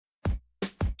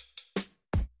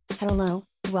Hello,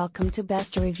 welcome to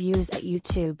Best Reviews at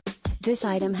YouTube. This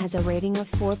item has a rating of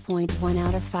 4.1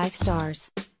 out of 5 stars.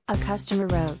 A customer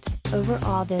wrote,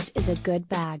 "Overall this is a good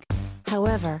bag.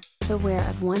 However, beware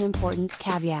of one important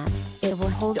caveat, it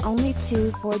will hold only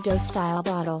 2 Bordeaux-style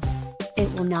bottles.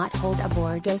 It will not hold a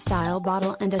Bordeaux-style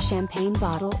bottle and a champagne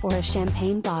bottle or a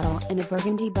champagne bottle and a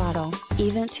Burgundy bottle.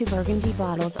 Even 2 Burgundy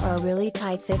bottles are a really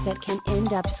tight fit that can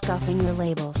end up scuffing your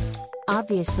labels.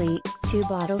 Obviously, 2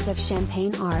 bottles of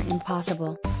champagne are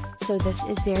impossible. So this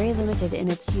is very limited in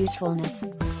its usefulness.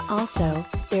 Also,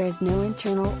 there is no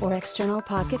internal or external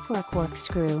pocket for a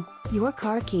corkscrew, your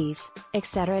car keys,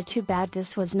 etc. Too bad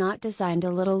this was not designed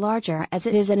a little larger, as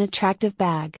it is an attractive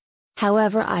bag.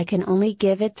 However, I can only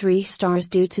give it 3 stars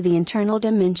due to the internal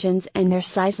dimensions and their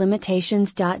size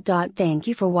limitations. Thank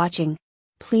you for watching.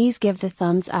 Please give the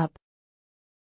thumbs up.